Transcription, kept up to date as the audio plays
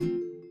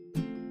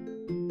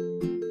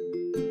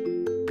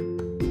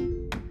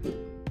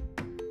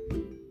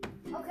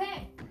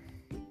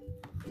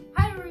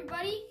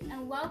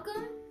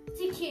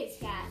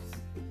Kids Cast.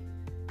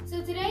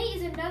 So today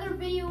is another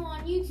video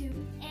on YouTube,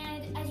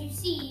 and as you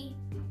see,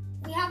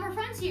 we have our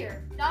friends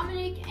here,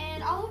 Dominic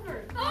and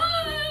Oliver.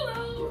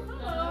 Hello,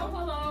 hello,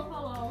 hello,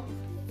 hello.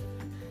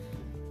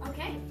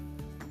 Okay,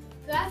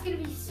 so that's gonna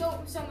be so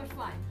much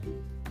fun.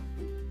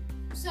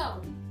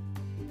 So,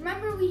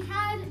 remember we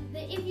had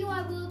the If You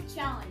I Will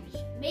challenge.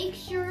 Make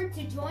sure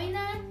to join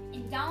that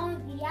and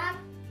download the app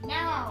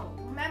now.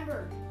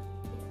 Remember,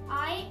 it's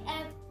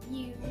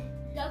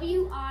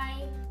IFUWILL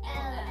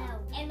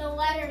and the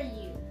letter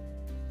U.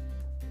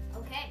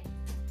 Okay,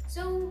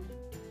 so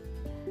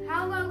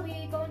how about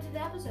we go into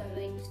the episode?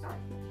 Like, start.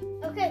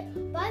 Okay,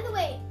 by the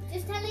way,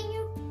 just telling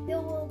you,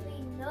 there will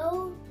be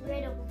no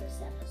riddle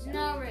this episode.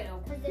 No riddle.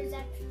 Because there's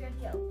extra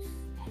jokes.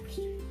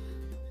 Extra.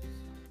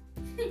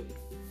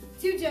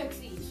 2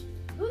 jokes each.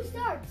 Who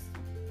starts?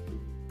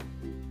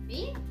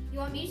 Me? You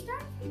want me to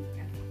start?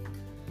 Okay.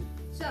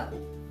 So,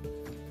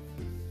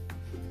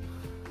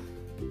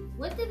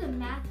 what did the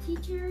math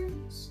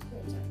teacher's...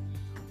 Wait, sorry.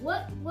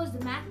 What was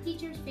the math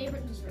teacher's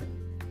favorite dessert?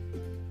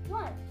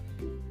 What?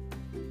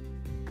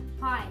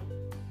 Pie.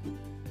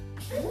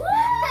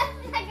 What?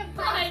 Like a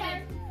pie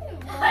chart?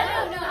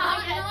 No,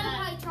 not a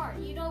pie chart.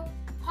 You know,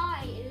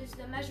 pi is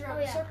the measure of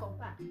a circle.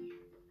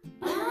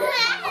 I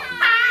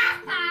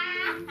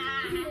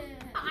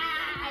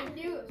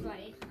knew it was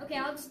funny. Okay,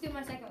 I'll just do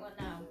my second one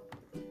now.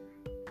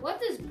 What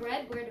does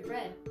bread wear to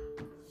bread?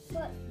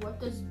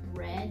 What does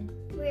bread?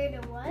 Where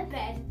to what?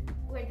 Bed.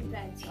 Wear to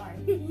bed, sorry.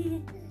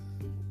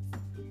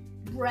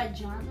 Bread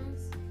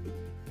jammers?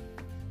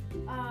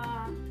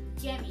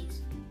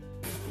 Jammies.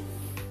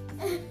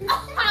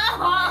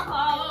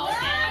 Oh,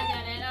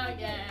 okay, I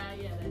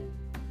get it.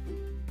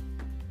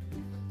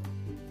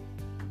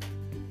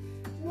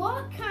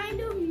 What kind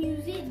of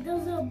music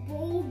does a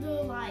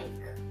boulder like?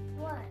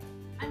 What?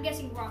 I'm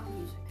guessing rock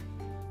music.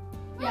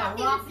 Yeah,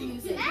 rock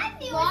music.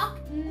 Rock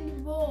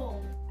and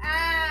roll.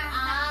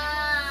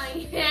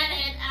 You get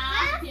it.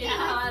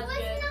 Yeah, that's What's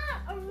good.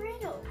 not a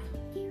riddle?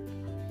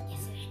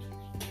 Guess it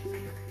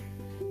anyway.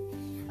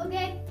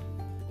 Okay,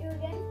 you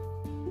again?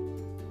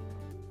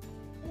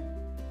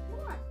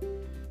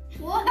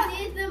 What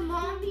did the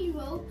mommy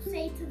rope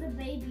say to the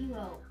baby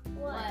rope?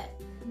 What?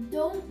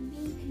 Don't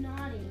be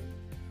naughty.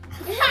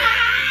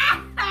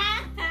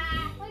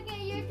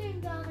 Okay, your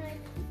turn,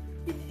 Dominic.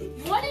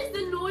 What is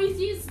the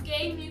noisiest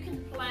game you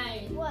can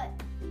play? What?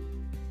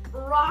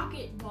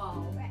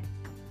 Racquetball.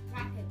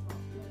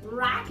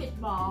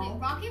 Racquetball. Wait,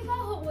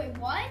 racquetball? Wait,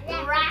 what?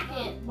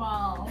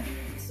 Racquetball.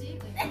 See?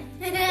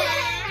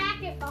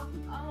 Racquetball.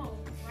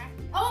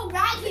 Oh,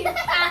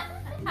 racquetball.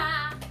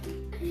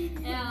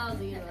 Yeah, I'll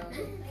do that.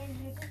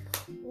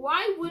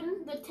 Why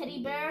wouldn't the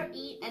teddy bear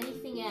eat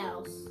anything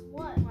else?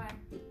 What? Why?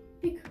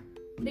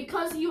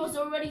 Because he was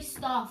already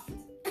stuffed.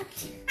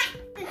 Okay.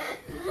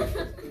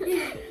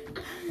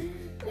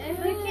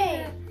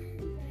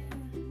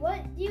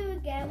 What do you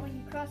get when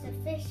you cross a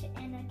fish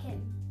and a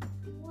kitten?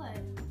 What?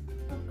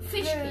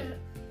 Fish kitten.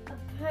 A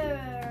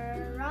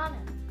piranha.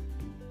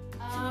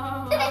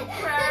 Oh,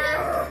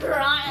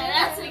 piranha.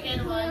 That's a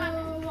good one.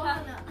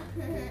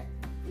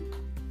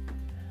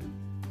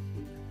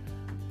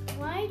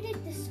 Why did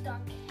the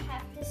skunk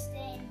have to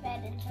stay in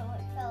bed until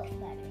it felt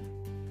better?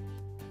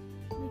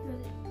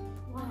 Because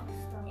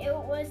It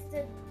was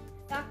the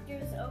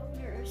doctor's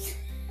orders.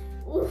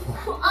 Oh,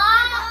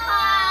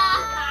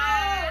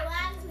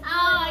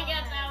 I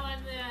get that one.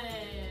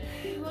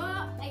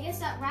 well, I guess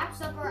that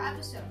wraps up our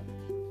episode.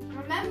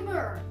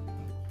 Remember,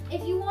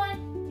 if you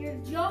want your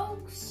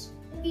jokes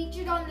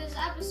featured on this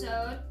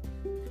episode,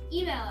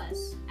 email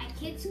us at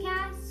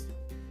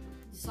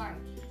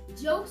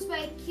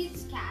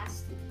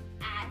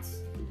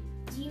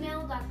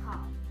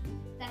jokesbykidscast@gmail.com.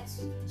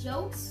 That's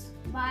jokes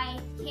by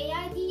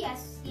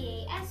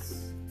KIDSCAST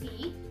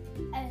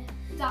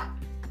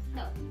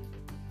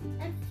I'm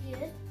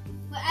confused.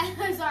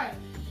 I'm sorry.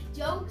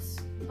 Jokes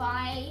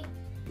by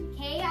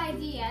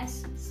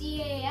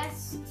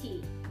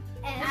KIDSCAST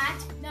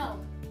no,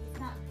 it's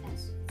not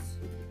S.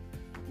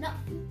 No.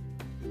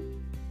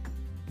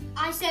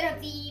 I set up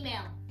the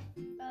email.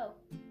 Oh.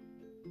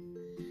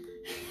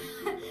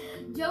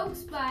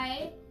 Jokes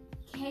by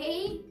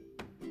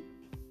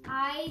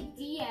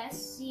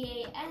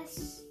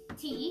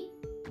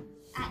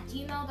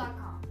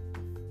KIDSCAST@gmail.com.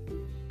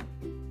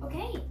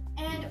 Okay,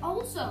 and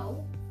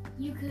also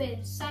you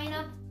could sign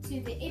up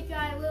to the If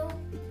I Will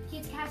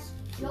Kids Cast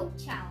Joke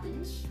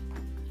Challenge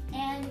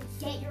and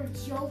get your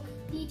joke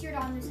featured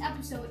on this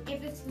episode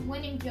if it's the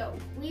winning joke.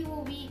 Me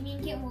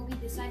and Kit will be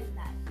deciding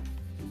that.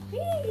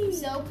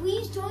 So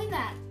please join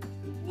that.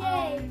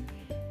 Yay.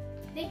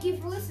 Thank you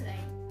for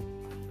listening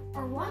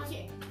or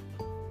watching.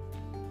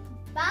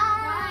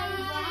 Bye.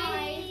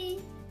 Bye.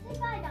 Say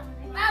bye,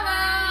 Dominic. Bye.